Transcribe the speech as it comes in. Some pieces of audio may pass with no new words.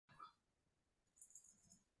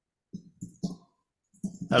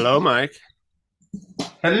Hello, Mike.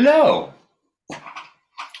 Hello.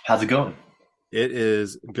 How's it going? It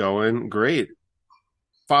is going great.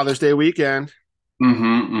 Father's Day weekend.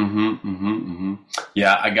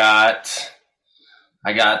 Yeah, I got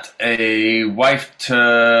a wife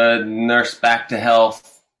to nurse back to health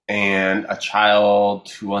and a child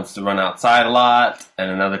who wants to run outside a lot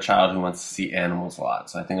and another child who wants to see animals a lot.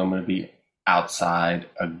 So I think I'm going to be outside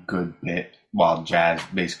a good bit while Jazz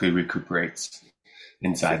basically recuperates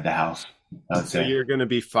So, inside the house, I would so say. you're going to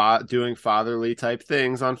be doing fatherly type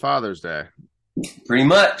things on Father's Day. Pretty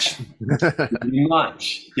much. Pretty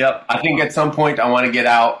much. Yep. I think at some point I want to get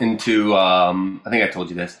out into, I think I told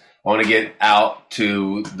you this. I want to get out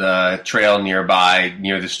to the trail nearby,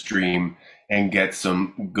 near the stream, and get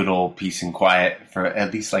some good old peace and quiet for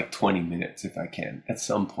at least like 20 minutes if I can at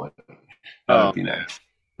some point. That Oh would be man, nice.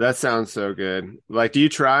 that sounds so good. Like, do you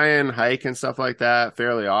try and hike and stuff like that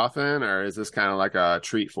fairly often, or is this kind of like a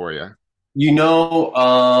treat for you? You know,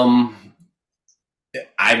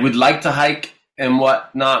 I would like to hike and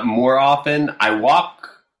whatnot more often. I walk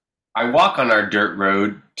on our dirt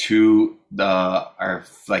road to our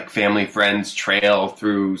like family friends trail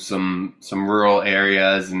through some rural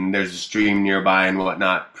areas, and there's a stream nearby and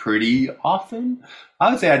whatnot pretty often.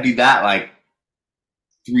 I would say I do that like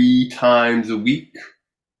 3 times a week.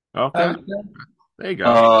 I Okay, would say. there you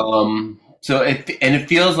go. So it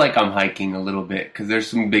feels like I'm hiking a little bit because there's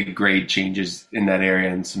some big grade changes in that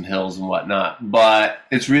area and some hills and whatnot. But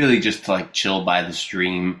it's really just to like chill by the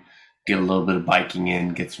stream, get a little bit of biking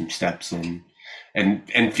in, get some steps in,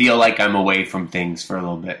 and feel like I'm away from things for a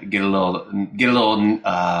little bit. Get a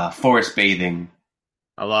little forest bathing.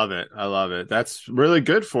 I love it. I love it. That's really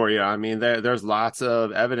good for you. I mean, there's lots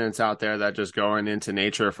of evidence out there that just going into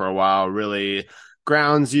nature for a while really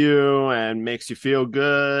grounds you and makes you feel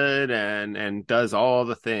good and does all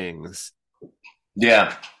the things.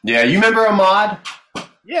 Yeah, yeah. You remember Ahmad?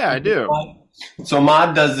 Yeah, I do. So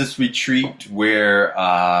Ahmad does this retreat where,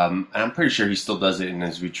 and I'm pretty sure he still does it in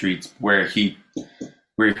his retreats, where he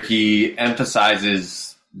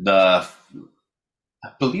emphasizes I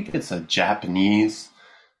believe it's a Japanese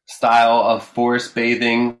style of forest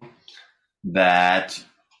bathing that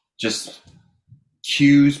just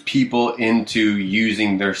cues people into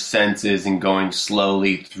using their senses and going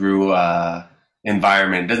slowly through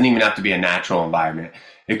environment. It doesn't even have to be a natural environment.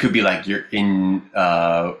 It could be like you're in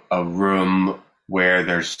a room where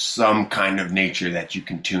there's some kind of nature that you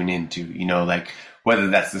can tune into, like whether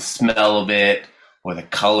that's the smell of it or the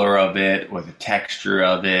color of it or the texture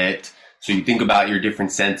of it. So you think about your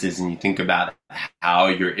different senses and you think about how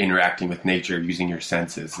you're interacting with nature using your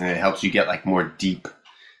senses, and it helps you get like more deep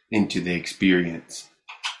into the experience.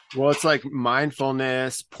 Well, it's like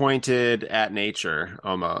mindfulness pointed at nature,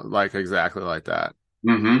 almost like exactly like that.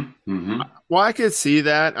 Mm-hmm. Mm-hmm. Well, I could see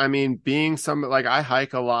that. I mean, being some like I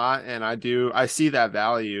hike a lot and I see that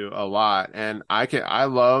value a lot. And I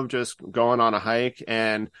love just going on a hike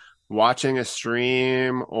and watching a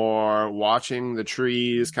stream or watching the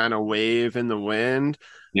trees kind of wave in the wind.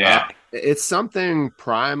 Yeah. It's something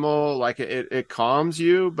primal, like it calms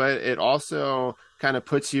you, but it also kind of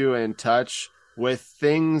puts you in touch with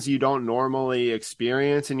things you don't normally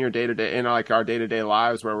experience in your day to day, in like our day to day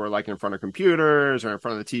lives, where we're like in front of computers or in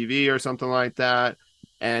front of the TV or something like that.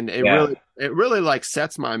 And Yeah. it really like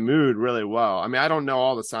sets my mood really well. I mean, I don't know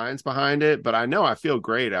all the science behind it, but I know I feel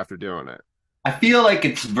great after doing it. I feel like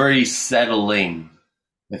it's very settling,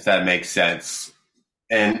 if that makes sense.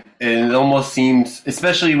 And it almost seems,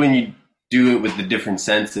 especially when you do it with the different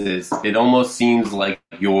senses, it almost seems like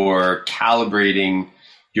you're calibrating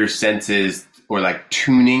your senses or like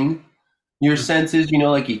tuning your senses,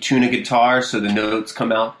 like you tune a guitar so the notes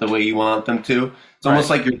come out the way you want them to. It's Right. almost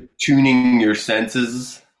like you're tuning your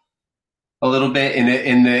senses a little bit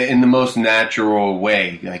in the most natural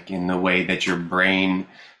way, like in the way that your brain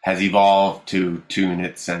has evolved to tune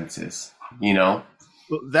its senses. You know?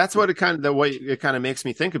 Well, that's what the way it kind of makes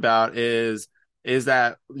me think about is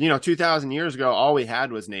that 2000 years ago all we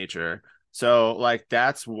had was nature. So like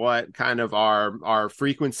that's what kind of our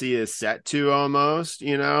frequency is set to almost,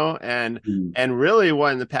 and really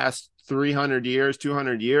what in the past 300 years,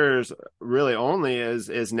 200 years really only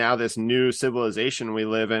is now this new civilization we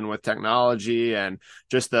live in with technology and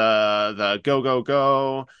just the go go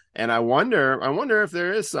go. And I wonder if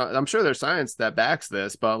there is I'm sure there's science that backs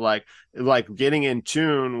this, but like getting in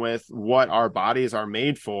tune with what our bodies are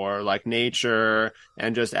made for, like nature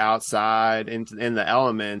and just outside in the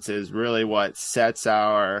elements, is really what sets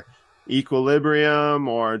our equilibrium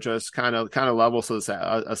or just kind of levels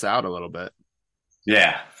us out a little bit.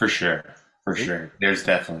 Yeah, for sure. For sure. There's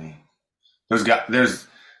definitely there's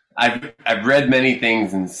I've read many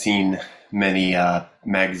things and seen many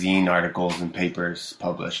magazine articles and papers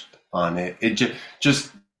published on it. It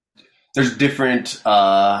just there's different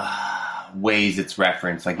ways it's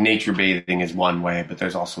referenced. Like nature bathing is one way, but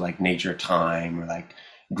there's also like nature time or like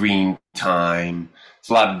green time. It's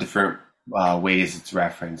a lot of different ways it's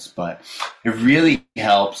referenced, but it really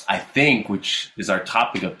helps, I think, which is our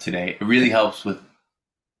topic of today. It really helps with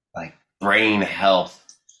like brain health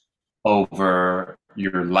over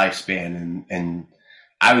your lifespan, and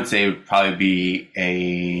I would say it would probably be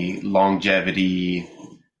a longevity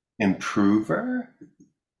improver.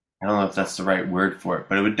 I don't know if that's the right word for it,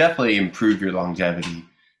 but it would definitely improve your longevity.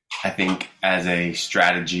 I think as a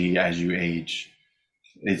strategy as you age,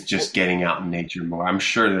 it's just getting out in nature more. I'm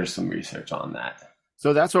sure there's some research on that.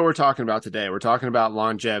 So that's what we're talking about today. We're talking about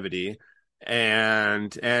longevity.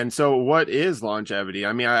 And so what is longevity?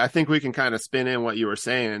 I mean, I think we can kind of spin in what you were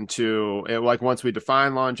saying to it, like once we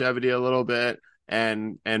define longevity a little bit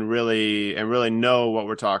and really know what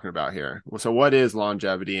we're talking about here. So what is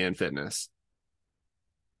longevity in fitness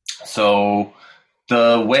So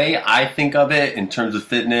the way I think of it in terms of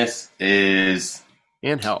fitness is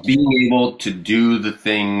and health? being able to do the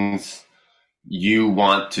things you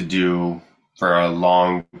want to do for a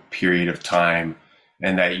long period of time.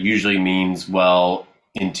 And that usually means well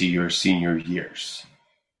into your senior years.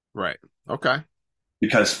 Right. Okay.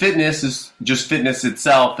 Because fitness is just fitness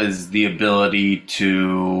itself is the ability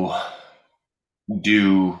to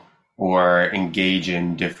do or engage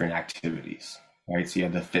in different activities, right? So you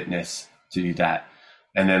have the fitness to do that.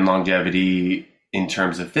 And then longevity in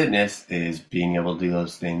terms of fitness is being able to do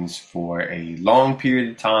those things for a long period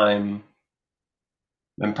of time.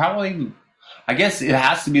 And probably, I guess it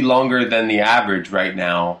has to be longer than the average right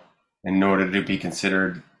now in order to be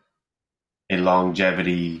considered a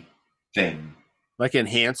longevity thing. Like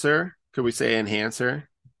enhancer? Could we say enhancer?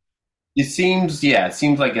 It seems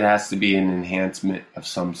like it has to be an enhancement of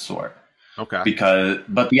some sort. Okay.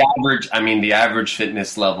 But the average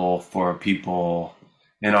fitness level for people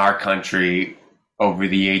in our country over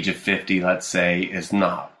the age of 50, let's say, is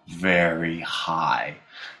not very high.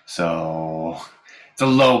 So it's a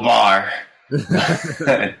low bar.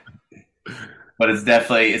 But it's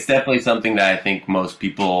definitely something that I think most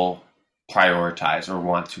people prioritize or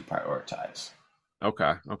want to prioritize.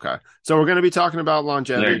 Okay. Okay. So we're going to be talking about There you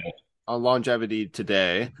longevity go. longevity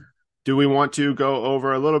today. Do we want to go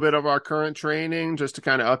over a little bit of our current training just to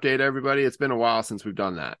kind of update everybody? It's been a while since we've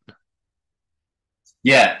done that.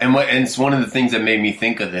 Yeah, and it's one of the things that made me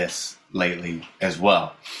think of this lately as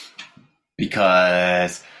well.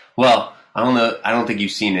 Because, well, I don't know, I don't think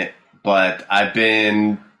you've seen it, but I've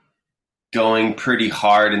been going pretty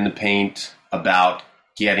hard in the paint about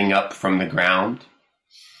getting up from the ground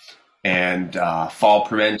and fall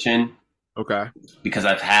prevention Okay. because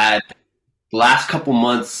I've had last couple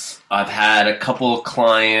months, I've had a couple of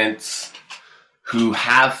clients who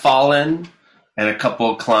have fallen and a couple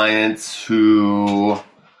of clients who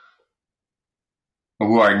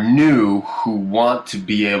are new who want to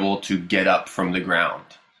be able to get up from the ground.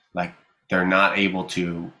 Like they're not able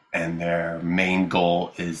to, and their main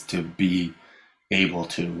goal is to be able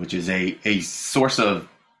to, which is a source of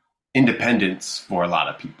independence for a lot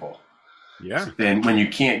of people. Yeah. And when you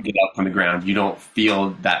can't get up from the ground, you don't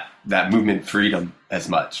feel that movement freedom as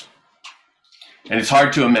much. And it's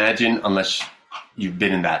hard to imagine unless you've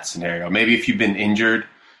been in that scenario. Maybe if you've been injured,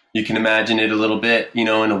 you can imagine it a little bit, in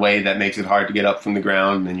a way that makes it hard to get up from the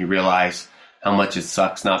ground. And then you realize how much it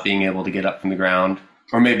sucks not being able to get up from the ground.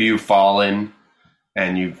 Or maybe you've fallen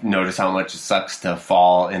and you've noticed how much it sucks to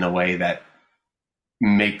fall in a way that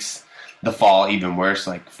makes the fall even worse,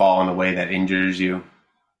 like fall in a way that injures you.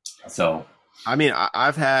 So, I mean,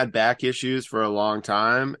 I've had back issues for a long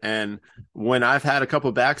time, and when I've had a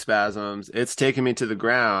couple back spasms, it's taken me to the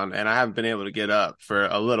ground, and I haven't been able to get up for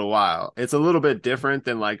a little while. It's a little bit different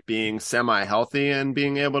than like being semi-healthy and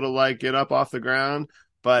being able to like get up off the ground,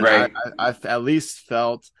 but right. I've at least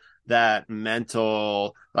felt that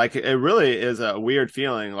mental, like it really is a weird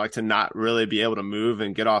feeling, like to not really be able to move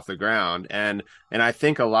and get off the ground. And I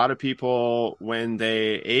think a lot of people, when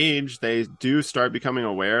they age, they do start becoming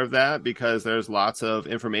aware of that because there's lots of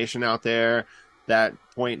information out there that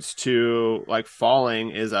points to like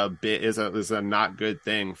falling is a not good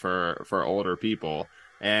thing for older people.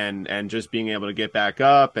 And just being able to get back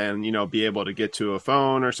up and be able to get to a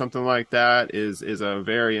phone or something like that is a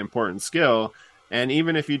very important skill. And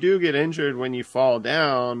even if you do get injured when you fall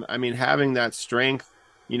down, I mean, having that strength,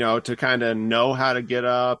 to kind of know how to get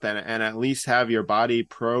up and at least have your body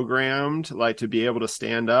programmed, like to be able to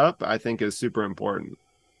stand up, I think is super important.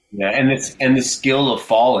 Yeah, and the skill of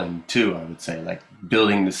falling too, I would say, like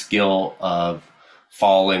building the skill of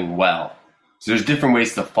falling well. So there's different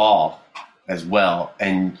ways to fall as well.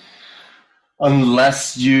 And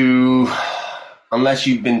unless you unless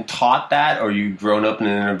you've been taught that or you've grown up in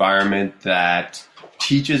an environment that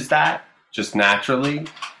teaches that just naturally,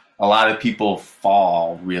 a lot of people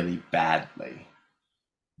fall really badly,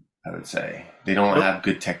 I would say. They don't have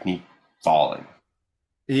good technique falling.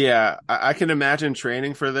 Yeah, I can imagine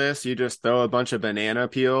training for this. You just throw a bunch of banana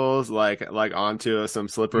peels like onto some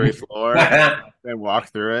slippery floor and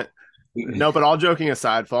walk through it. No, but all joking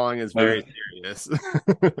aside, falling is very serious.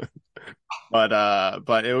 But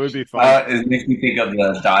it would be fun. It makes me think of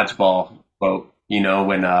the dodgeball quote. You know,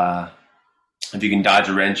 when if you can dodge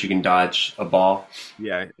a wrench, you can dodge a ball.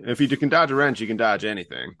 Yeah, if you can dodge a wrench, you can dodge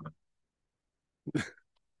anything.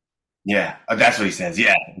 Yeah, that's what he says.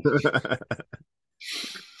 Yeah,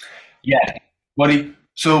 yeah. What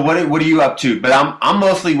are you up to? But I'm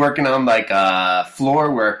mostly working on like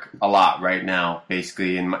floor work a lot right now.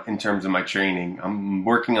 Basically, in terms of my training, I'm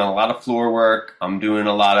working on a lot of floor work. I'm doing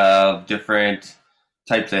a lot of different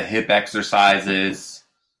types of hip exercises,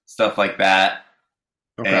 stuff like that,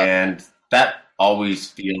 Okay. and that always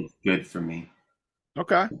feels good for me.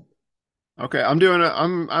 Okay. Okay, I'm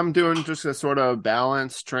doing just a sort of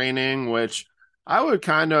balance training, which I would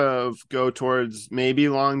kind of go towards maybe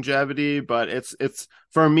longevity, but it's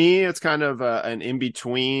for me it's kind of an in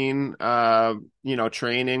between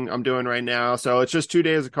training I'm doing right now. So it's just 2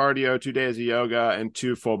 days of cardio, 2 days of yoga, and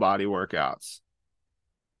two full body workouts.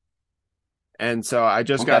 And so Okay, I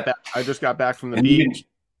just got back from the and beach,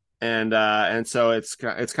 and so it's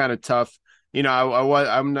kind of tough.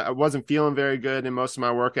 I wasn't feeling very good in most of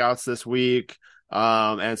my workouts this week,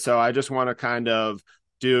 and so I just want to kind of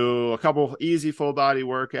do a couple easy full body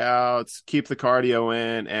workouts, keep the cardio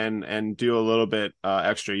in, and do a little bit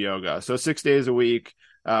extra yoga. So 6 days a week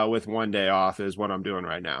with one day off is what I'm doing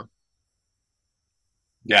right now.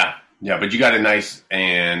 yeah, yeah, but you got it nice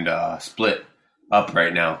and split up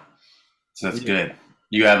right now, so that's Yeah. good.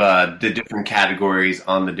 You have the different categories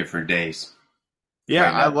on the different days Yeah,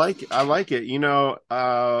 right now. I like it.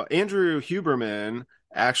 Andrew Huberman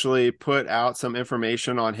actually put out some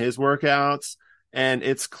information on his workouts, and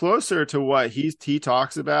it's closer to what he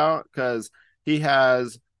talks about because he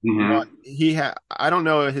has what Hmm. he had. I don't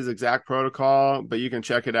know his exact protocol, but you can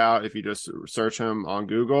check it out if you just search him on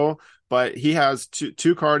Google. But he has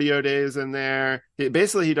two cardio days in there.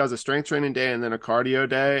 Basically, he does a strength training day and then a cardio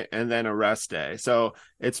day and then a rest day. So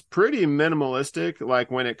it's pretty minimalistic.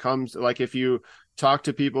 Like when it comes, like if you talk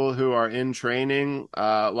to people who are in training,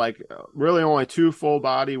 like really only two full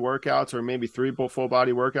body workouts or maybe three full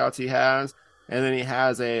body workouts he has. And then he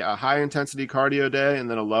has a high intensity cardio day and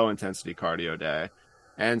then a low intensity cardio day.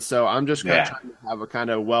 And so I'm just kind of Yeah, trying to have a kind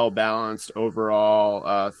of well balanced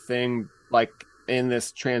overall thing, like in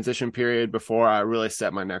this transition period before I really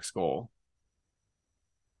set my next goal.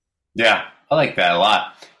 yeah, I like that a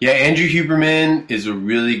lot. Yeah, Andrew Huberman is a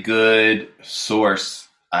really good source,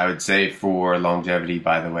 I would say, for longevity.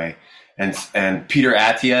 By the way, and Peter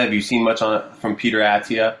Attia. Have you seen much on from Peter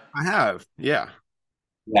Attia? I have, yeah.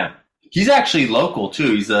 Yeah. He's actually local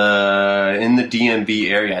too. He's in the DMV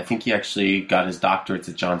area. I think he actually got his doctorates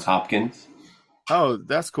at Johns Hopkins. Oh,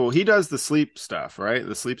 that's cool. He does the sleep stuff, right?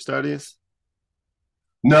 The sleep studies.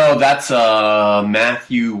 No, that's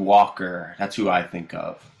Matthew Walker. That's who I think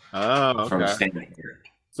of Oh, from okay. Stanford.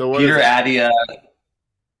 So what is Peter that? Attia.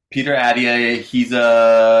 Peter Attia. He's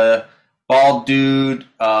a bald dude,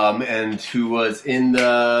 and who was in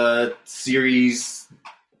the series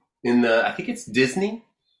in the I think it's Disney.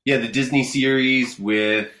 Yeah, the Disney series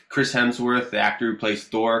with Chris Hemsworth, the actor who plays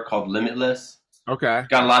Thor, called Limitless. Okay.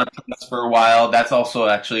 Got a lot of press for a while. That's also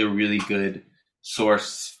actually a really good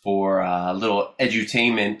source for a little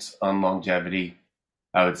edutainment on longevity,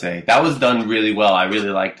 I would say. That was done really well. I really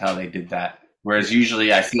liked how they did that. Whereas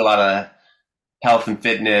usually I see a lot of health and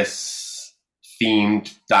fitness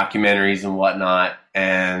themed documentaries and whatnot,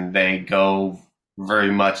 and they go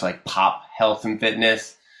very much like pop health and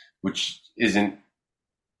fitness, which isn't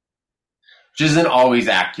always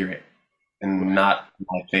accurate and Right. not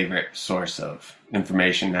my favorite source of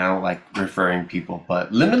information. I don't like referring people,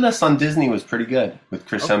 but Limitless on Disney was pretty good with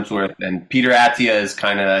Chris Okay. Hemsworth, and Peter Attia is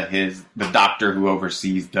kind of the doctor who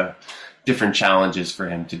oversees the different challenges for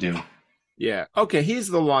him to do. Yeah. Okay. He's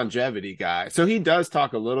the longevity guy. So he does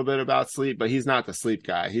talk a little bit about sleep, but he's not the sleep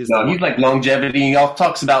guy. He's the No, one. he's like longevity. He also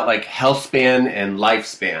talks about like health span and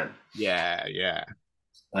lifespan. Yeah. Yeah.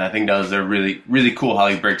 And I think those are really really cool how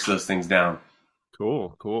he breaks those things down.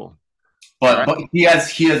 Cool. Cool. All But right. he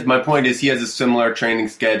has my point is he has a similar training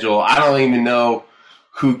schedule. I don't even know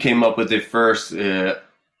who came up with it first,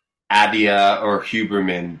 Adia or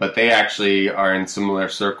Huberman, but they actually are in similar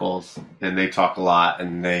circles and they talk a lot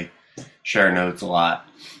and they share notes a lot.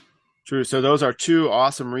 True. So those are two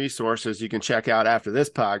awesome resources you can check out after this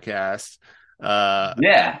podcast. Uh,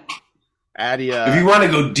 Yeah. If Adia. you want to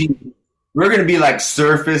go deep, we're going to be like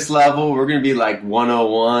surface level. We're going to be like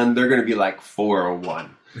 101. They're going to be like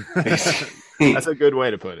 401. That's a good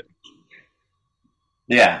way to put it.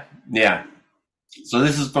 Yeah. Yeah. So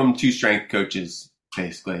this is from two strength coaches,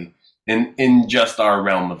 basically, in just our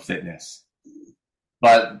realm of fitness.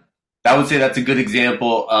 But I would say that's a good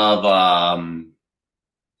example of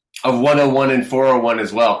 101 and 401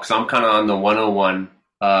 as well, because I'm kind of on the 101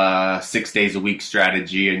 6 days a week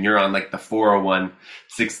strategy, and you're on like the 401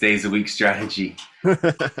 6 days a week strategy.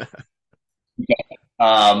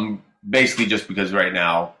 Basically, just because right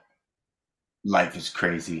now life is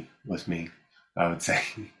crazy with me, I would say.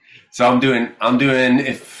 So I'm doing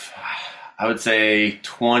if I would say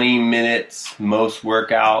 20 minutes most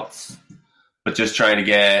workouts, but just trying to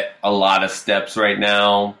get a lot of steps right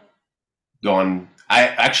now. I'm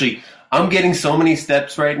getting so many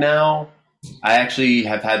steps right now. I actually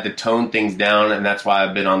have had to tone things down, and that's why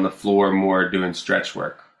I've been on the floor more doing stretch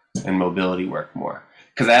work and mobility work more.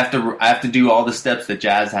 Because I have to do all the steps that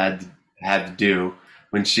Jazz had to do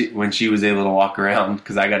when she was able to walk around,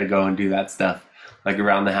 because I got to go and do that stuff like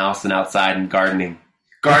around the house and outside and gardening.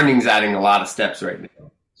 Gardening's adding a lot of steps right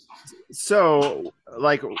now. So,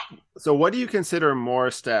 what do you consider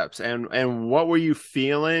more steps, and what were you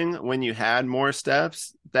feeling when you had more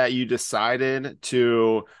steps that you decided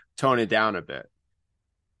to tone it down a bit?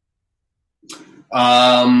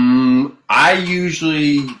 I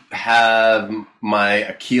usually have my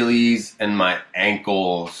Achilles and my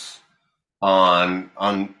ankles on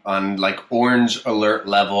like orange alert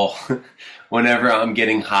level whenever I'm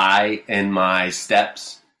getting high in my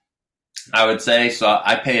steps, I would say. So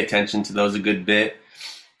I pay attention to those a good bit.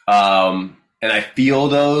 And I feel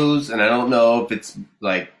those, and I don't know if it's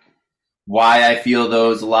like why I feel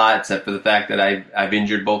those a lot, except for the fact that I've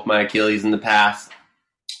injured both my Achilles in the past.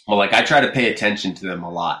 Well, like I try to pay attention to them a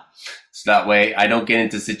lot, so that way I don't get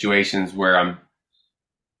into situations where I'm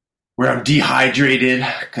dehydrated,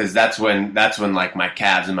 because that's when like my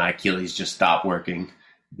calves and my Achilles just stop working,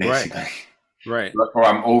 basically. Right. Or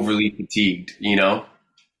I'm overly fatigued, you know.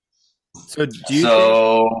 So do you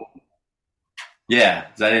think, yeah,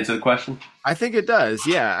 does that answer the question? I think it does.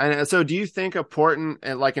 Yeah. And so do you think important,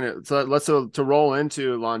 and to roll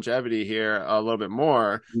into longevity here a little bit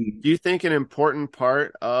more, do you think an important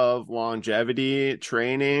part of longevity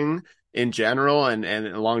training in general,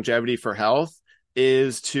 and longevity for health,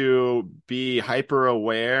 is to be hyper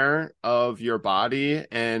aware of your body,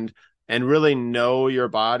 and really know your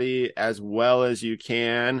body as well as you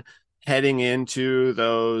can heading into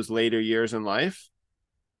those later years in life?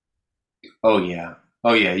 Oh yeah.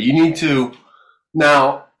 Oh yeah. You need to.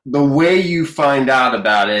 Now, the way you find out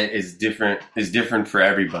about it is different for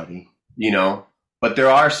everybody, you know. But there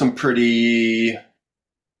are some pretty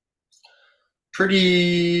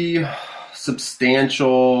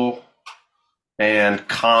substantial and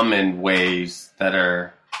common ways that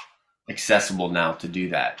are accessible now to do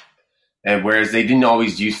that. And whereas they didn't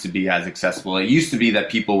always used to be as accessible, it used to be that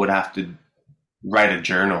people would have to write a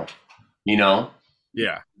journal, you know,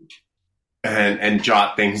 Yeah. and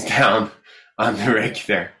jot things down on the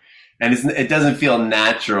regular. And it doesn't feel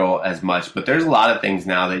natural as much, but there's a lot of things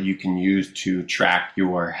now that you can use to track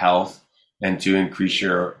your health and to increase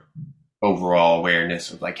your overall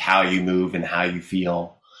awareness of like how you move and how you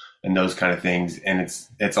feel and those kind of things. And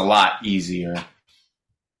it's a lot easier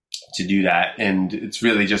to do that. And it's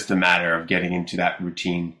really just a matter of getting into that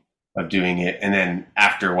routine of doing it. And then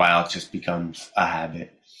after a while, it just becomes a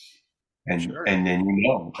habit. And Sure. and then you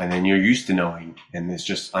know, and then you're used to knowing, and it's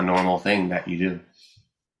just a normal thing that you do.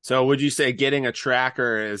 So would you say getting a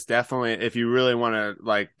tracker is definitely, if you really want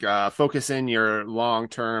to focus in your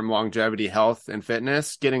long-term longevity, health, and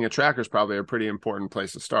fitness, getting a tracker is probably a pretty important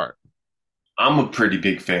place to start? I'm a pretty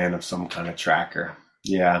big fan of some kind of tracker.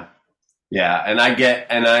 Yeah. Yeah. And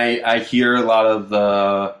I hear a lot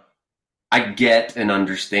of I get and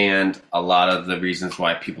understand a lot of the reasons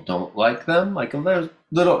why people don't like them. Like there's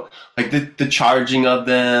little, like the charging of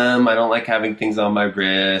them. I don't like having things on my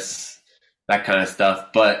wrists, that kind of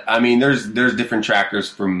stuff. But I mean, there's different trackers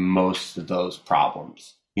for most of those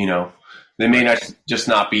problems. You know, they may not just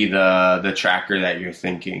not be the tracker that you're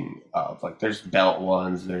thinking of. Like there's belt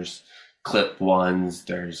ones, there's clip ones,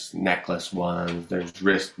 there's necklace ones, there's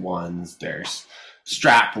wrist ones, there's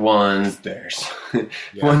strap ones, there's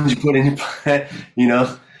ones you put in your, you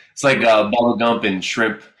know, it's like bubble gum and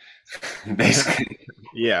shrimp, basically.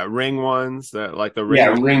 Yeah, ring ones that like the Yeah,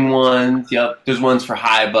 ring. ring ones. Yep. There's ones for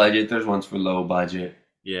high budget. There's ones for low budget.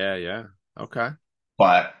 Yeah, yeah. Okay.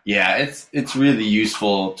 But yeah, it's really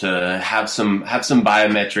useful to have some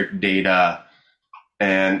biometric data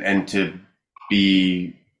and to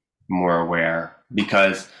be more aware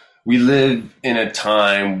because we live in a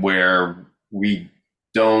time where we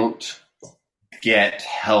don't get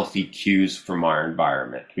healthy cues from our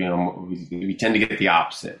environment. You know, we tend to get the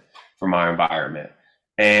opposite from our environment.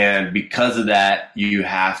 And because of that, you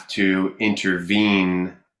have to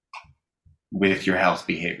intervene with your health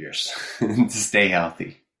behaviors to stay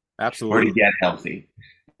healthy or to Absolutely. get healthy.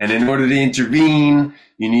 And in order to intervene,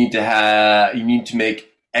 you need to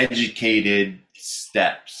make educated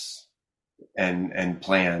steps and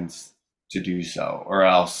plans to do so, or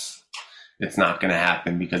else it's not going to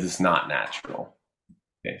happen because it's not natural,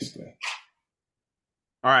 basically.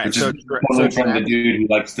 All right. Which is So coming from the dude who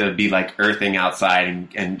likes to be like earthing outside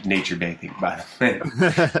and nature bathing. By the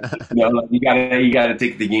way, you gotta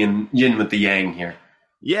take the yin with the yang here.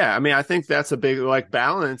 Yeah, I mean, I think that's a big like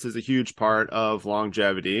balance is a huge part of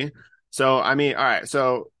longevity. So, I mean, all right,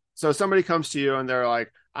 so somebody comes to you and they're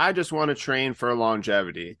like, I just want to train for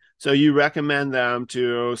longevity. So you recommend them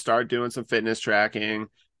to start doing some fitness tracking.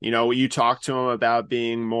 You know, you talk to them about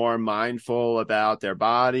being more mindful about their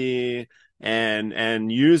body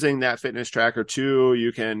and using that fitness tracker too.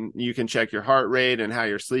 You can check your heart rate and how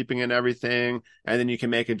you're sleeping and everything, and then you can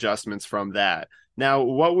make adjustments from that. Now,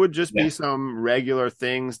 what would just be Yeah. some regular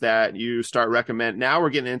things that you start recommend? Now we're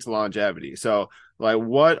getting into longevity. So, like,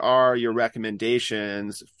 what are your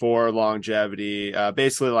recommendations for longevity?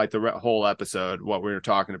 Basically, like the whole episode, what we were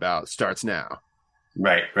talking about starts now.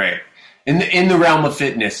 Right, right. In the realm of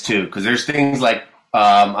fitness too, because there's things like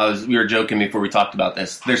we were joking before we talked about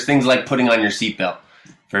this. There's things like putting on your seatbelt,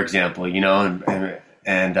 for example, you know,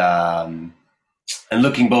 and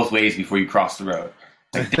looking both ways before you cross the road.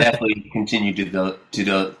 Like definitely continue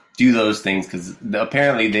do those things because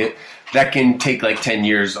apparently that can take like 10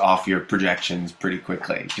 years off your projections pretty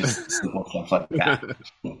quickly. Just simple stuff like that.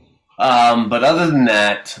 But other than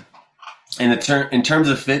that, in terms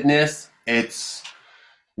of fitness, it's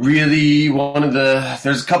really one of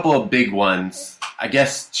there's a couple of big ones. I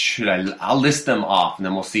guess I'll list them off and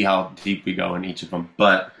then we'll see how deep we go in each of them.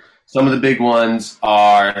 But some of the big ones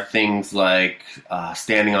are things like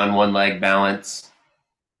standing on one leg balance,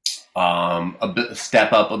 a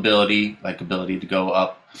step up ability, like ability to go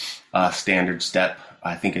up standard step.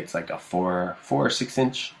 I think it's like a 4 or 6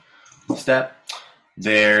 inch step.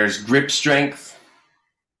 There's grip strength,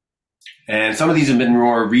 and some of these have been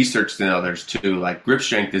more researched than others too. Like grip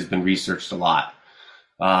strength has been researched a lot.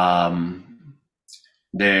 And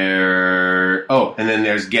then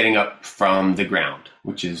there's getting up from the ground,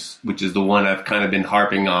 which is the one I've kind of been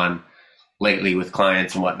harping on lately with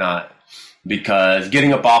clients and whatnot, because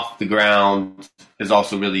getting up off the ground is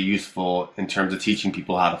also really useful in terms of teaching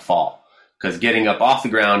people how to fall. Because getting up off the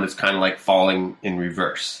ground is kind of like falling in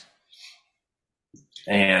reverse.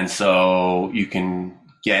 And so you can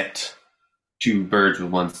get two birds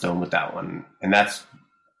with one stone with that one. And that's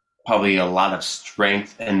probably a lot of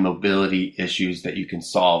strength and mobility issues that you can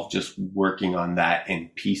solve just working on that in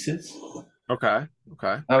pieces, Okay.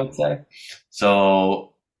 Okay. I would say.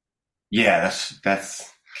 So yeah,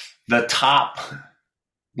 that's the top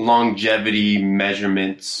longevity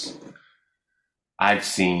measurements I've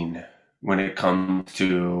seen when it comes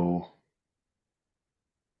to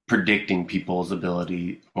predicting people's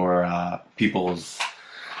ability or people's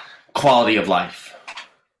quality of life.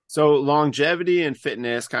 So longevity and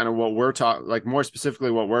fitness, kind of what we're talking, like more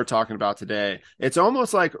specifically what we're talking about today, it's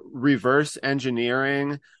almost like reverse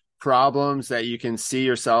engineering problems that you can see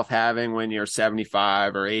yourself having when you're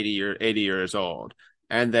 75 or 80 years old.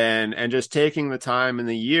 And just taking the time and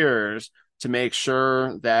the years to make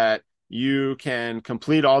sure that you can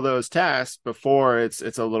complete all those tests before it's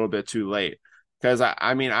a little bit too late. Because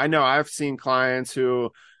I mean, I know I've seen clients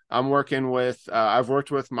who I'm working with. I've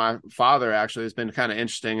worked with my father. Actually, it's been kind of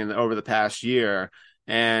interesting over the past year,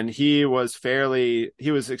 and he was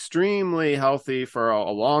extremely healthy for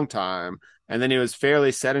a long time, and then he was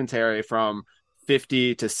fairly sedentary from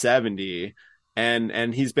 50 to 70,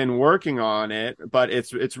 and he's been working on it, but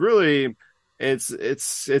it's really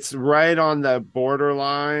it's right on the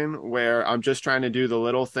borderline where I'm just trying to do the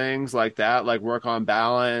little things like that, like work on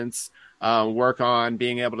balance, work on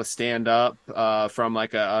being able to stand up from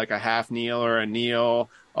like a half kneel or a kneel.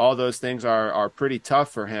 All those things are pretty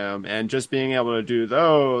tough for him, and just being able to do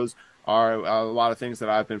those are a lot of things that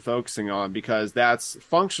I've been focusing on because that's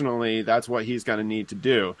functionally that's what he's going to need to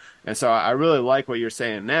do. And so I really like what you're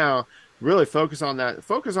saying now. Really focus on that.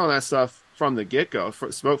 Focus on that stuff from the get-go.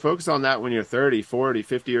 Focus on that when you're 30, 40,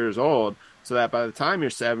 50 years old, so that by the time you're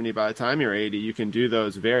 70, by the time you're 80, you can do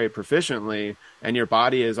those very proficiently, and your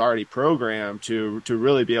body is already programmed to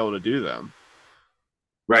really be able to do them.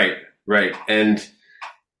 Right, right. And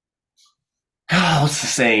what's the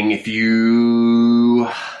saying? If you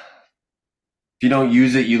don't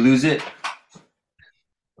use it, you lose it.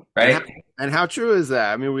 And how, Right? and how true is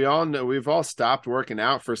that? I mean, we all know we've all stopped working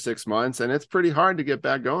out for 6 months, and it's pretty hard to get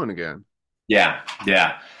back going again. Yeah,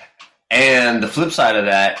 yeah. And the flip side of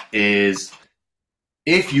that is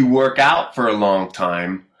if you work out for a long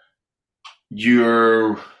time,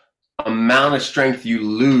 your amount of strength you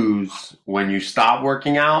lose when you stop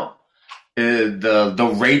working out,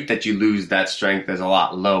 the rate that you lose that strength is a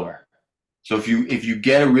lot lower. So if you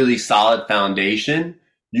get a really solid foundation,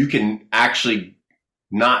 you can actually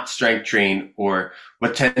not strength train, or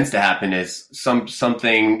what tends to happen is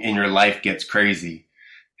something in your life gets crazy,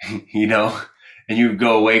 you know, and you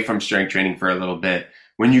go away from strength training for a little bit.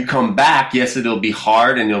 When you come back, yes, it'll be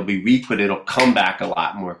hard and it'll be weak, but it'll come back a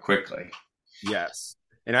lot more quickly. Yes.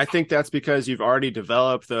 And I think that's because you've already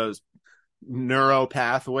developed those neuro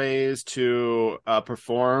pathways to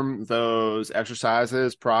perform those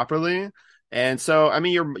exercises properly. And so, I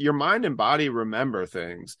mean, your mind and body remember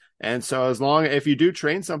things. And so, if you do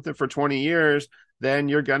train something for 20 years, then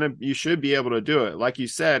you should be able to do it. Like you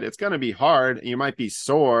said, it's gonna be hard. You might be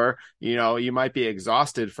sore, you might be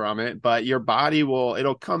exhausted from it, but your body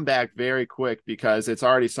it'll come back very quick because it's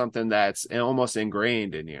already something that's almost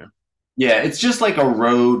ingrained in you. Yeah, it's just like a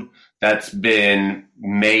road that's been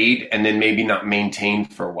made and then maybe not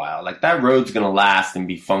maintained for a while. Like that road's going to last and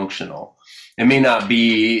be functional. It may not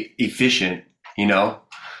be efficient,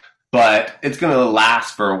 but it's going to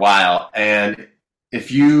last for a while. And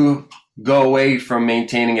if you go away from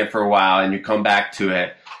maintaining it for a while and you come back to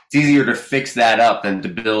it, it's easier to fix that up than to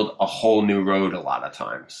build a whole new road a lot of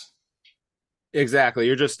times. Exactly.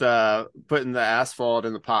 You're just putting the asphalt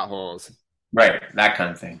in the potholes. Right, that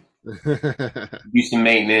kind of thing. Do some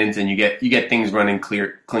maintenance and you get things running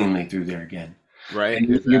cleanly through there again. Right.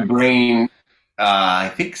 And your Exactly. brain, I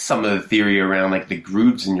think some of the theory around like the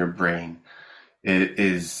grooves in your brain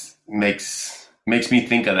makes me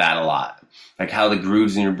think of that a lot. Like how the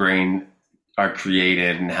grooves in your brain are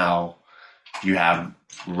created and how you have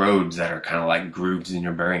roads that are kind of like grooves in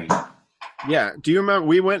your brain. Yeah. Do you remember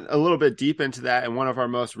we went a little bit deep into that in one of our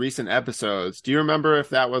most recent episodes? Do you remember if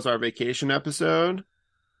that was our vacation episode?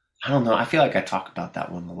 I don't know. I feel like I talk about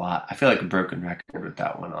that one a lot. I feel like a broken record with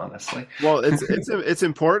that one, honestly. Well, it's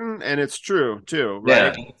important and it's true too, right?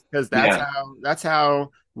 Yeah, Because yeah, that's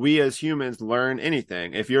how we as humans learn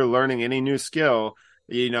anything. If you're learning any new skill,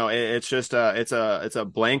 it's just it's a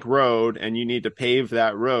blank road, and you need to pave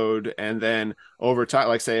that road, and then over time,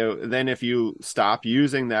 like say, then if you stop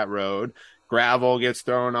using that road, gravel gets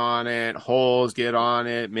thrown on it, holes get on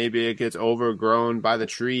it, maybe it gets overgrown by the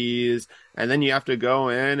trees, and then you have to go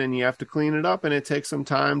in and you have to clean it up, and it takes some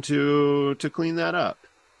time to clean that up.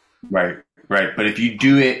 right, right. But if you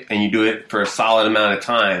do it and you do it for a solid amount of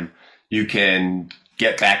time, you can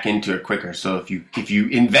get back into it quicker. So if you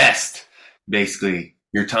invest basically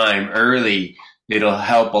your time early, it'll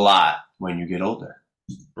help a lot when you get older.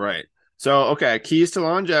 Right. So, okay, keys to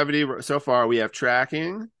longevity so far we have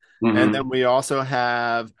tracking, and then Hmm. we also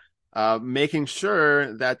have making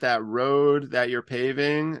sure that that road that you're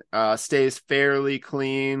paving stays fairly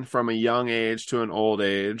clean from a young age to an old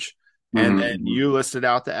age. And then Hmm. you listed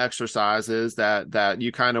out the exercises that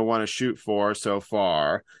you kind of want to shoot for so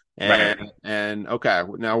far. And Right. and okay,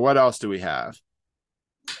 now what else do we have?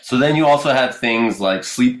 So then you also have things like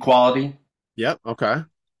sleep quality. Yep, okay.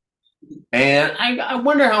 And I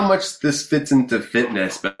wonder how much this fits into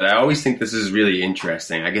fitness, but I always think this is really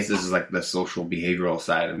interesting. I guess this is like the social behavioral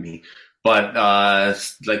side of me. But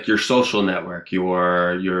like your social network,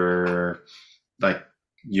 your like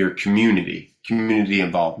your community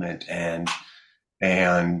involvement, and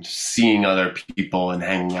seeing other people and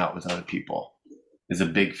hanging out with other people is a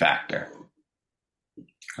big factor,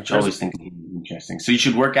 which I There's always think is interesting. So you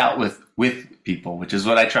should work out with people, which is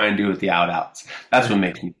what I try and do with the out outs. That's what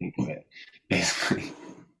makes me think of it, basically.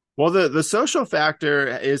 Well, the social factor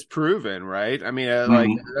is proven, right? I mean,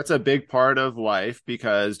 like Mm-hmm. that's a big part of life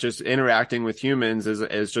because just interacting with humans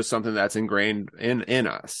is just something that's ingrained in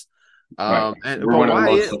us. Right. And We're but one of the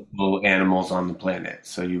why? most social animals on the planet,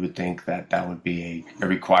 so you would think that that would be a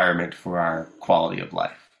requirement for our quality of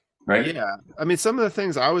life, right? Yeah, I mean, some of the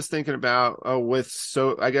things I was thinking about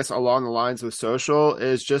I guess along the lines with social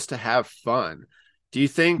is just to have fun. Do you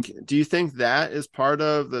think that is part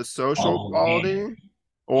of the social Oh man. quality,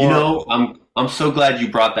 You or know, I'm so glad you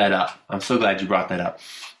brought that up. I'm so glad you brought that up.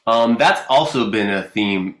 That's also been a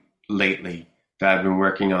theme lately that I've been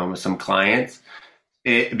working on with some clients.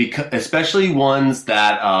 Because especially ones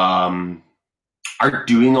that are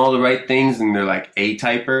doing all the right things and they're like A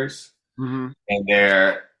typers Hmm. and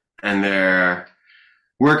they're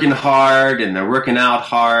working hard and they're working out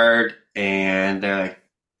hard and they're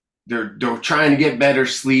trying to get better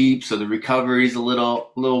sleep, so the recovery's a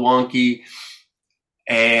little wonky,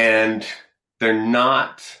 and they're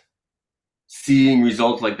not seeing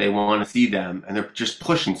results like they want to see them, and they're just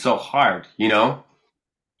pushing so hard, you know?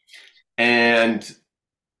 And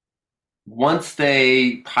once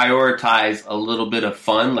they prioritize a little bit of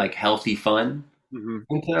fun, like healthy fun Hmm.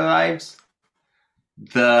 into their lives,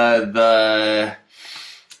 the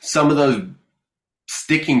some of those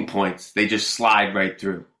sticking points they just slide right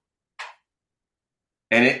through.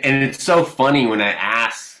 And it's so funny when I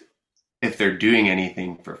ask if they're doing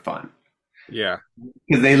anything for fun, Yeah.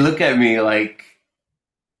 because they look at me like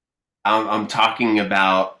I'm talking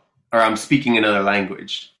about, or I'm speaking another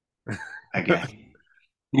language, I guess.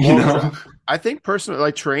 You Well, know? I think personally,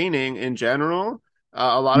 like training in general,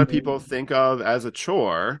 a lot of people think of as a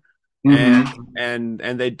chore, and Mm-hmm. and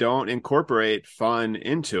they don't incorporate fun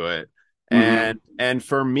into it. Mm-hmm. And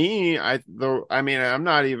for me, I mean, I'm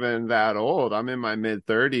not even that old. I'm in my mid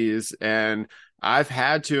 30s, and I've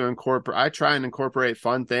had to incorporate. I try and incorporate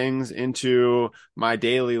fun things into my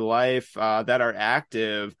daily life that are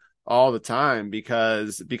active all the time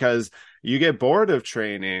because you get bored of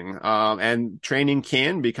training, and training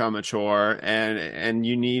can become a chore, and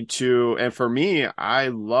you need to, and for me, I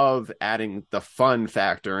love adding the fun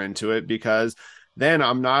factor into it because then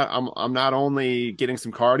I'm not only getting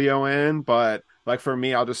some cardio in, but like for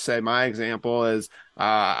me, I'll just say my example is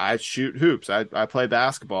I shoot hoops. I play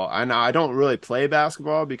basketball. I know I don't really play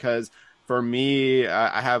basketball because for me,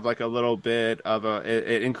 I have like a little bit of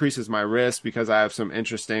it increases my risk because I have some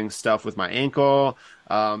interesting stuff with my ankle.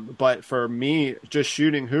 But for me, just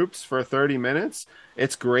shooting hoops for 30 minutes,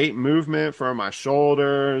 it's great movement for my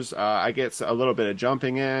shoulders. I get a little bit of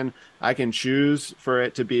jumping in. I can choose for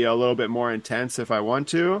it to be a little bit more intense if I want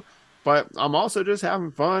to, but I'm also just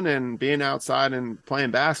having fun and being outside and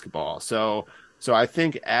playing basketball. So I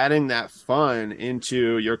think adding that fun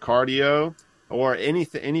into your cardio or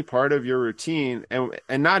any part of your routine,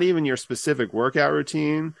 and not even your specific workout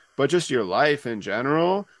routine, but just your life in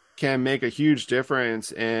general can make a huge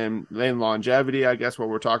difference in longevity, I guess what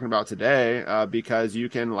we're talking about today, because you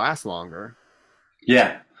can last longer.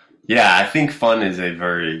 Yeah. Yeah, I think fun is a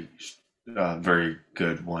very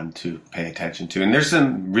good one to pay attention to. And there's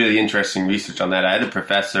some really interesting research on that. I had a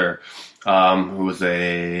professor who was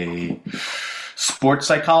a sports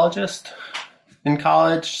psychologist in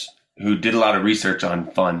college who did a lot of research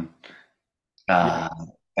on fun Yeah. uh,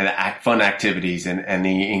 and fun activities and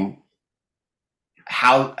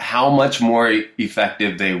how much more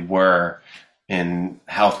effective they were in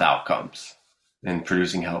health outcomes and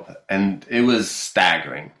producing health. And it was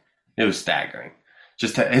staggering. It was staggering.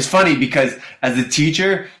 Just it's funny because as a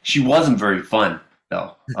teacher, she wasn't very fun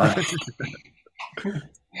though.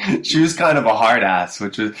 She was kind of a hard ass,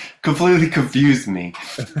 which was completely confused me.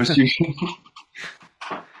 But she,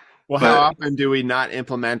 Well, how but often do we not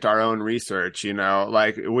implement our own research?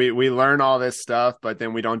 Like we learn all this stuff, but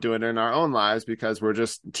then we don't do it in our own lives because we're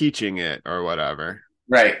just teaching it or whatever.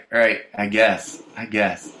 right, right. I guess.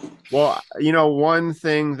 Well, one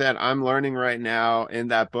thing that I'm learning right now in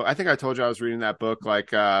that book, I think I told you I was reading that book,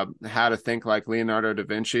 like How to Think Like Leonardo da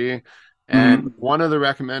Vinci. And Mm-hmm. one of the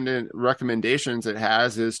recommended recommendations it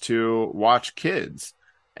has is to watch kids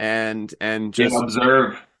and Yeah, just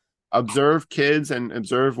observe. observe kids and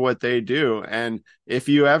observe what they do. And if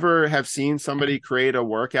you ever have seen somebody create a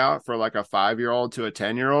workout for like a 5-year-old to a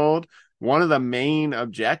 10-year-old, one of the main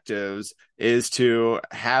objectives is to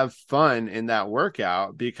have fun in that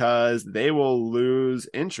workout because they will lose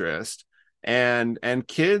interest. And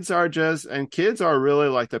kids are really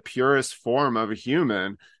like the purest form of a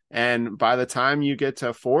human. And by the time you get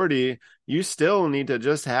to 40, you still need to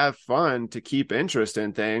just have fun to keep interest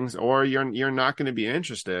in things, or you're not going to be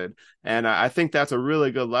interested. And I think that's a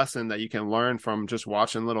really good lesson that you can learn from just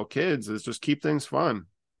watching little kids is just keep things fun.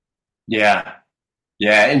 Yeah,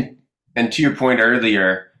 yeah, and to your point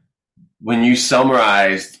earlier, when you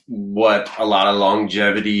summarized what a lot of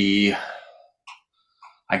longevity,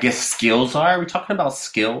 I guess, skills are we talking about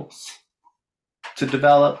skills to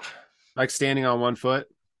develop? Like standing on one foot.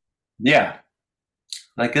 Yeah,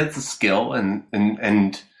 like that's a skill,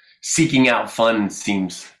 and seeking out fun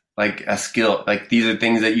seems like a skill. Like these are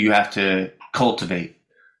things that you have to cultivate,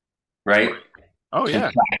 right? Oh And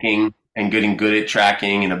yeah. tracking. and getting good at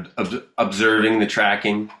tracking and observing the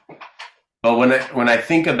tracking. But when I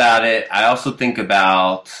think about it, I also think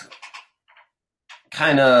about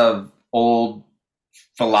kind of old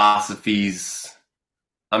philosophies.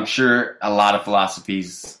 I'm sure a lot of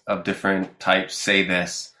philosophies of different types say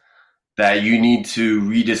this, that you need to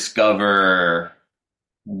rediscover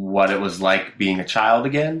what it was like being a child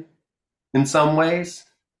again in some ways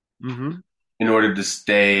Mm-hmm. in order to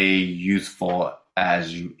stay youthful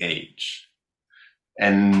as you age.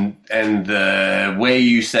 And the way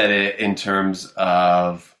you said it in terms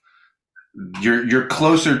of you're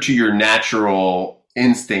closer to your natural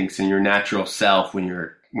instincts and your natural self when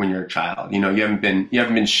you're a child. You haven't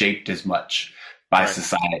been shaped as much by Right.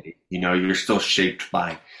 society. You're still shaped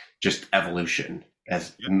by just evolution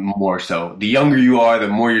as Yep. more so. The younger you are, the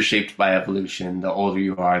more you're shaped by evolution. The older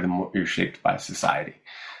you are, the more you're shaped by society,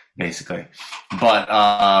 basically. But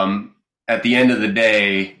at the end of the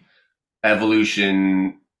day,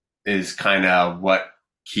 evolution is kind of what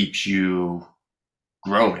keeps you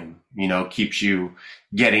growing, keeps you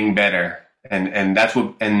getting better. And that's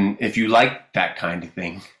what, and if you like that kind of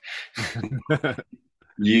thing,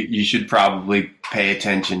 you should probably pay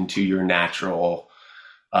attention to your natural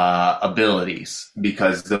abilities,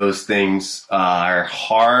 because those things are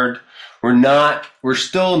hard. We're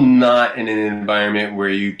still not in an environment where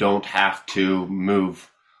you don't have to move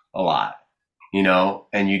a lot,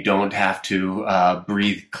 and you don't have to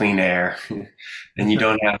breathe clean air, and you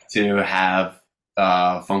don't have to have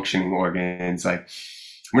functioning organs. Like,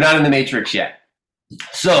 we're not in the matrix yet.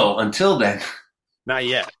 So until then, Not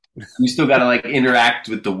yet. you still got to like interact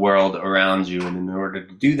with the world around you, and in order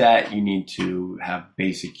to do that, you need to have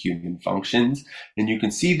basic human functions, and you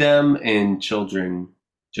can see them in children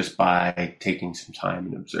just by taking some time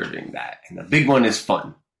and observing that. And the big one is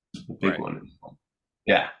fun. The big Right. one is fun.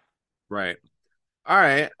 Yeah. Right. All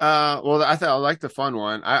right. Well, I thought I like the fun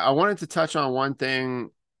one. I wanted to touch on one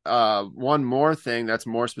thing, one more thing that's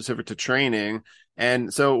more specific to training.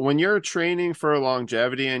 And so when you're training for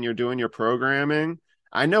longevity and you're doing your programming,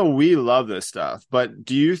 I know we love this stuff, but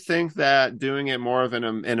do you think that doing it more of in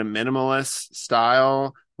a minimalist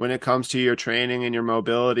style when it comes to your training and your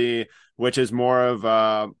mobility, which is more of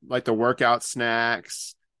like the workout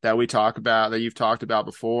snacks that we talk about that you've talked about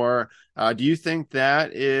before? Do you think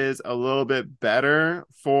that is a little bit better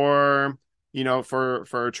for,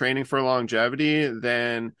 for training for longevity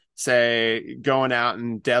than say going out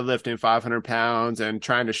and deadlifting 500 pounds and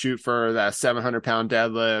trying to shoot for that 700-pound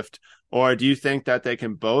deadlift? Or do you think that they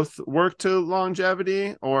can both work to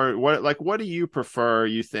longevity? Or what do you prefer,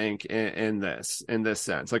 you think, in this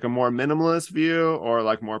sense? Like a more minimalist view or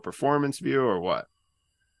like more performance view or what?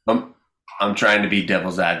 I'm, I'm trying to be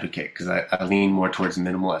devil's advocate because I lean more towards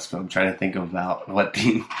minimalist, but I'm trying to think about what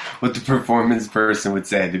the performance person would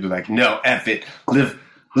say. They'd be like, "No, F it, live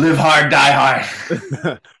hard, die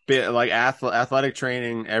hard." Be like athletic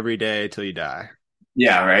training every day till you die.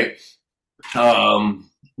 Yeah, right.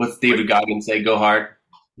 What's Wait, David Goggins say? Go hard,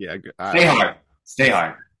 yeah, stay hard, stay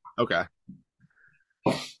hard. okay.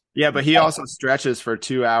 Yeah, but he also stretches for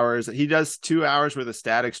 2 hours. He does 2 hours worth of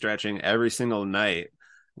static stretching every single night,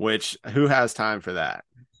 which who has time for that?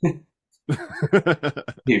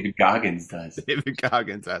 David Goggins does. David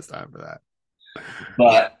Goggins has time for that.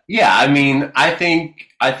 But yeah, I mean, I think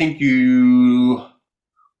you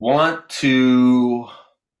want to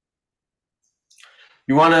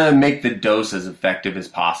make the dose as effective as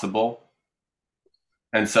possible.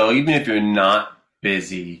 And so even if you're not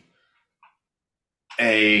busy,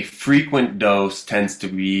 a frequent dose tends to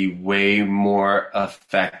be way more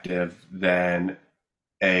effective than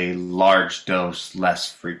a large dose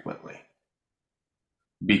less frequently.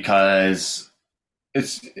 Because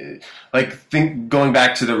it's like, think going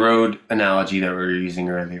back to the road analogy that we were using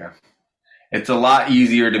earlier. It's a lot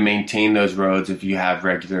easier to maintain those roads if you have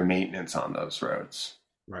regular maintenance on those roads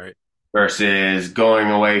Right. versus going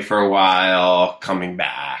away for a while, coming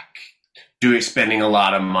back, spending a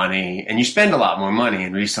lot of money, and you spend a lot more money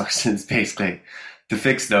and resources basically to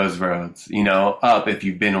fix those roads, up if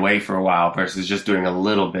you've been away for a while versus just doing a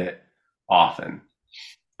little bit often.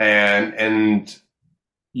 And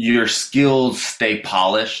your skills stay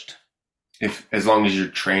polished if as long as you're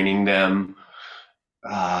training them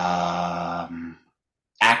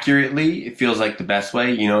accurately. It feels like the best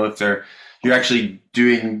way, if you're actually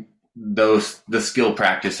doing the skill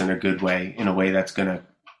practice in a good way, in a way that's going to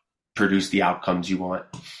produce the outcomes you want,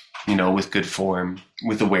 with good form,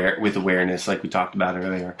 with awareness, like we talked about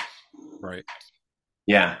earlier. Right.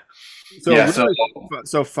 Yeah. So Yeah. So really,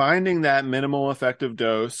 so finding that minimal effective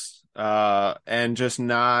dose, and just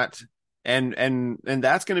not and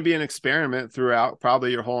that's going to be an experiment throughout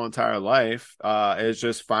probably your whole entire life, is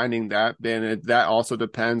just finding that. And that also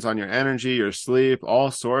depends on your energy, your sleep,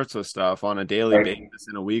 all sorts of stuff on a daily Right. basis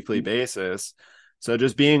and a weekly basis. So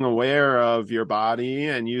just being aware of your body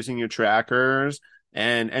and using your trackers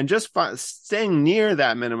and just staying near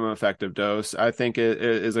that minimum effective dose, I think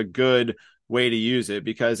is a good way to use it.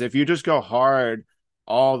 Because if you just go hard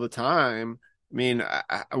all the time, I mean,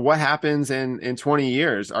 what happens in 20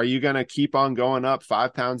 years? Are you going to keep on going up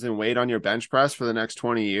 5 pounds in weight on your bench press for the next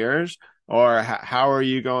 20 years? Or how are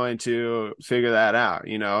you going to figure that out?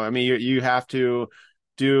 I mean, you have to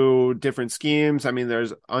do different schemes. I mean,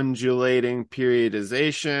 there's undulating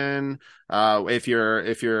periodization. If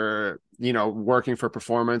you're working for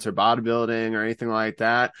performance or bodybuilding or anything like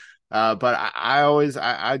that. But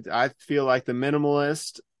I feel like the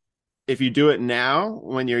minimalist, if you do it now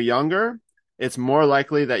when you're younger, it's more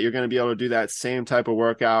likely that you're going to be able to do that same type of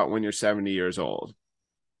workout when you're 70 years old.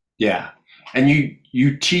 Yeah. And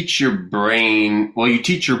you teach your brain, well, you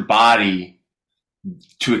teach your body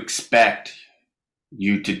to expect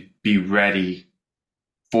you to be ready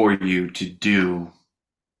for you to do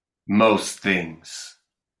most things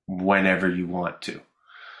whenever you want to.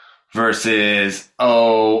 Versus,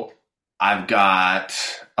 oh, I've got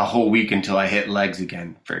a whole week until I hit legs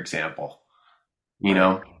again, for example. You Right.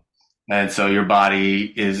 know? And so your body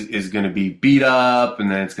is going to be beat up,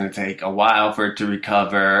 and then it's going to take a while for it to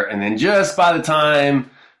recover. And then just by the time,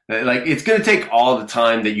 like, it's going to take all the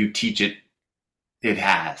time that you teach it, it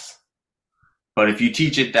has. But if you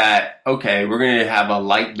teach it that, okay, we're going to have a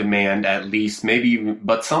light demand at least, maybe,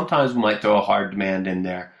 but sometimes we might throw a hard demand in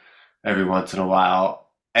there every once in a while,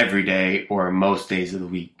 every day or most days of the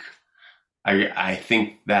week. I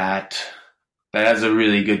think that has a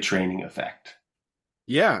really good training effect.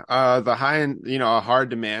 Yeah, the high end, a hard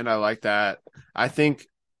demand. I like that. I think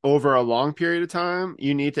over a long period of time,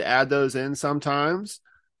 you need to add those in sometimes.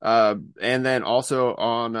 And then also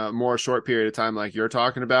on a more short period of time, like you're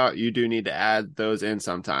talking about, you do need to add those in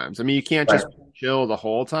sometimes. I mean, you can't Right. just chill the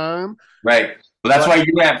whole time, Right. Well, that's but why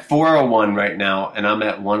you're at 401 right now, and I'm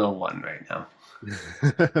at 101 right now.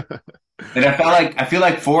 And I feel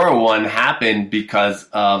like 401 happened because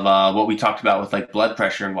of what we talked about with like blood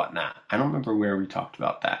pressure and whatnot. I don't remember where we talked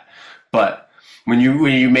about that, but when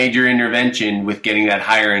you made your intervention with getting that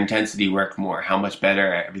higher intensity work more, how much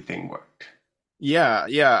better everything worked. Yeah.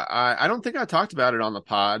 I don't think I talked about it on the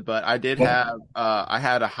pod, but I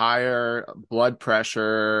had a higher blood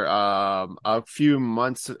pressure a few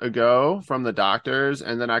months ago from the doctors,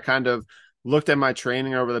 and then I kind of looked at my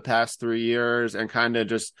training over the past 3 years and kind of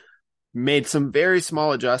just made some very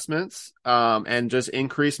small adjustments, and just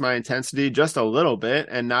increased my intensity just a little bit,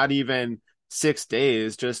 and not even 6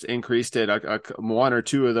 days, just increased it one or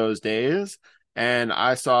two of those days. And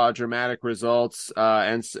I saw dramatic results.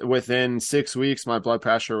 And within 6 weeks, my blood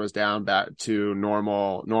pressure was down back to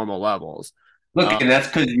normal levels. Look, Uh, and that's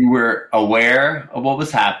because you were aware of what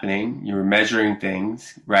was happening. You were measuring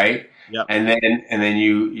things, right? yep. And then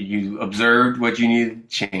you observed what you needed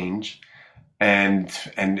to change, and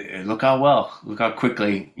look how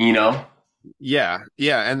quickly, you know. Yeah,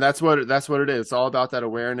 and that's what it is. It's all about that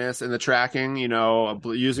awareness and the tracking.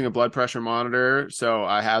 Using a blood pressure monitor, so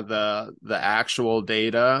I have the actual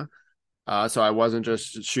data. So I wasn't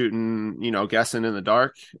just shooting, guessing in the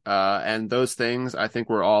dark. And those things I think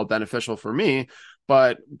were all beneficial for me.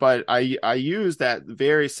 But I used that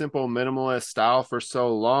very simple minimalist style for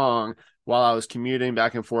so long while I was commuting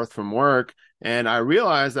back and forth from work. And I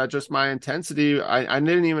realized that just my intensity, I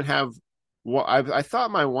didn't even have what I thought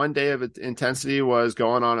my one day of intensity was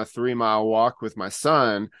going on a 3 mile walk with my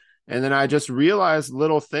son. And then I just realized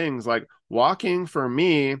little things like walking for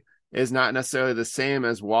me is not necessarily the same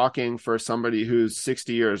as walking for somebody who's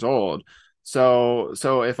 60 years old. So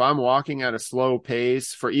if I'm walking at a slow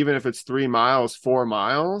pace for even if it's 3 miles, 4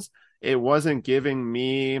 miles, it wasn't giving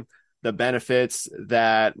me the benefits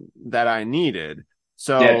that I needed. Yeah,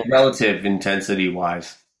 So, relative intensity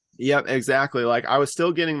wise. yep, exactly. Like I was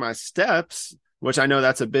still getting my steps, which I know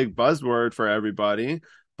that's a big buzzword for everybody,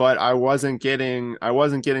 but I wasn't getting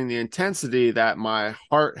the intensity that my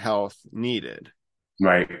heart health needed.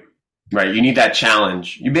 Right. Right. You need that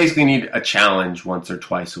challenge. You basically need a challenge once or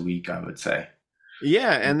twice a week, I would say.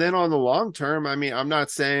 Yeah, and then on the long term, I mean, I'm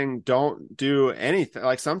not saying don't do anything.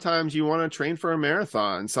 Like sometimes you want to train for a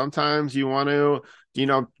marathon. Sometimes you want to,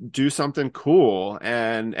 do something cool,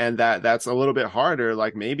 and that's a little bit harder,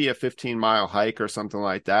 like maybe a 15-mile hike or something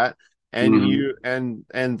like that. And Hmm.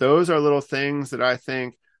 and those are little things that I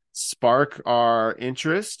think spark our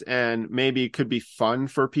interest and maybe could be fun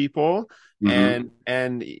for people. Mm-hmm.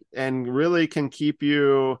 and really can keep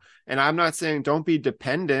you. And I'm not saying don't be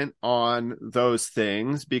dependent on those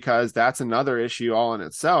things, because that's another issue all in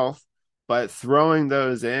itself, but throwing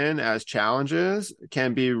those in as challenges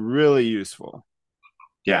can be really useful.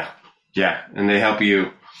 Yeah, yeah, and they help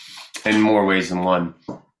you in more ways than one.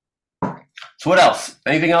 So what else?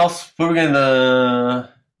 Anything else? What are we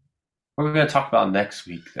gonna talk about next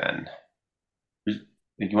week then?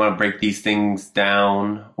 If you want to break these things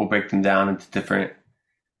down, we'll break them down into different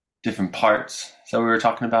parts. Is that what we were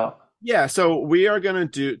talking about? Yeah, so we are going to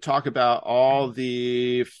do talk about all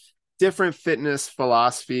the different fitness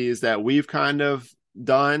philosophies that we've kind of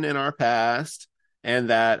done in our past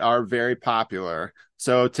and that are very popular.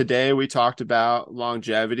 So today we talked about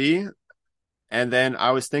longevity, and then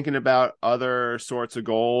I was thinking about other sorts of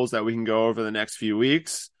goals that we can go over the next few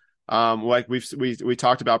weeks. Like we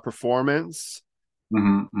talked about performance,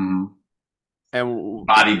 Mm-hmm, mm-hmm. and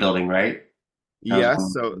Bodybuilding, right? That was yes,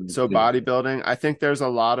 one. so bodybuilding. I think there's a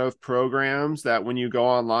lot of programs that when you go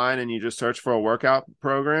online and you just search for a workout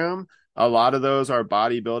program, a lot of those are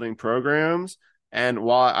bodybuilding programs. And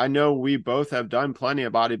while I know we both have done plenty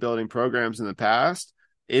of bodybuilding programs in the past,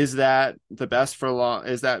 is that best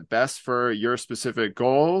for your specific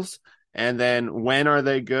goals? And then when are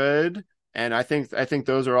they good? And I think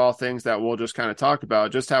those are all things that we'll just kind of talk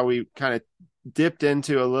about, just how we kind of dipped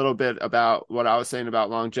into a little bit about what I was saying about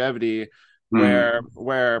longevity, Mm-hmm,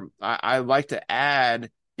 where I like to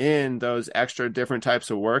add in those extra different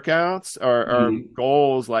types of workouts or mm-hmm,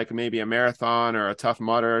 goals, like maybe a marathon or a Tough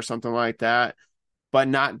Mudder or something like that, but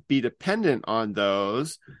not be dependent on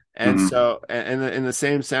those. And mm-hmm. so, in the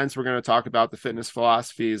same sense, we're going to talk about the fitness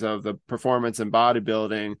philosophies of the performance and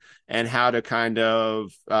bodybuilding and how to kind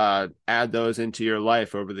of add those into your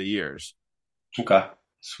life over the years. Okay,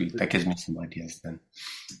 sweet. That gives me some ideas then.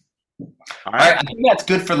 All All right, right. I think that's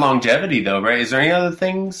good for longevity, though, right? Is there any other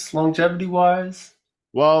things longevity wise?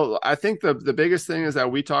 Well, I think the biggest thing is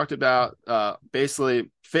that we talked about basically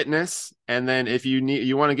fitness, and then if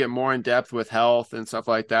you want to get more in depth with health and stuff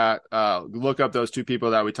like that, look up those two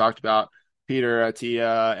people that we talked about, Peter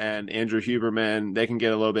Attia and Andrew Huberman. They can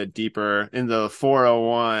get a little bit deeper in the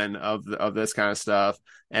 401 of this kind of stuff.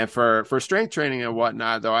 And for strength training and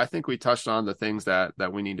whatnot, though, I think we touched on the things that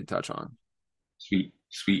we need to touch on. Sweet,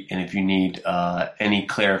 sweet. And if you need any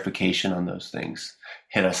clarification on those things,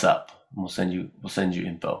 hit us up. We'll send you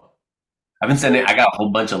info. I've been sending. I got a whole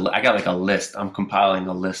bunch of. I got like a list. I'm compiling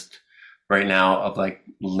a list right now of like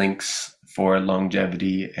links for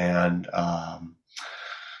longevity and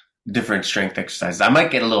different strength exercises. I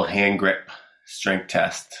might get a little hand grip strength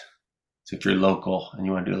test. So if you're local and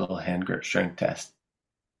you want to do a little hand grip strength test,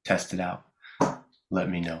 test it out. Let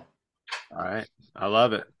me know. All right. I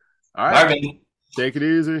love it. All All right. right, man. Take it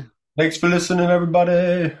easy. Thanks for listening,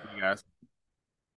 everybody. You guys.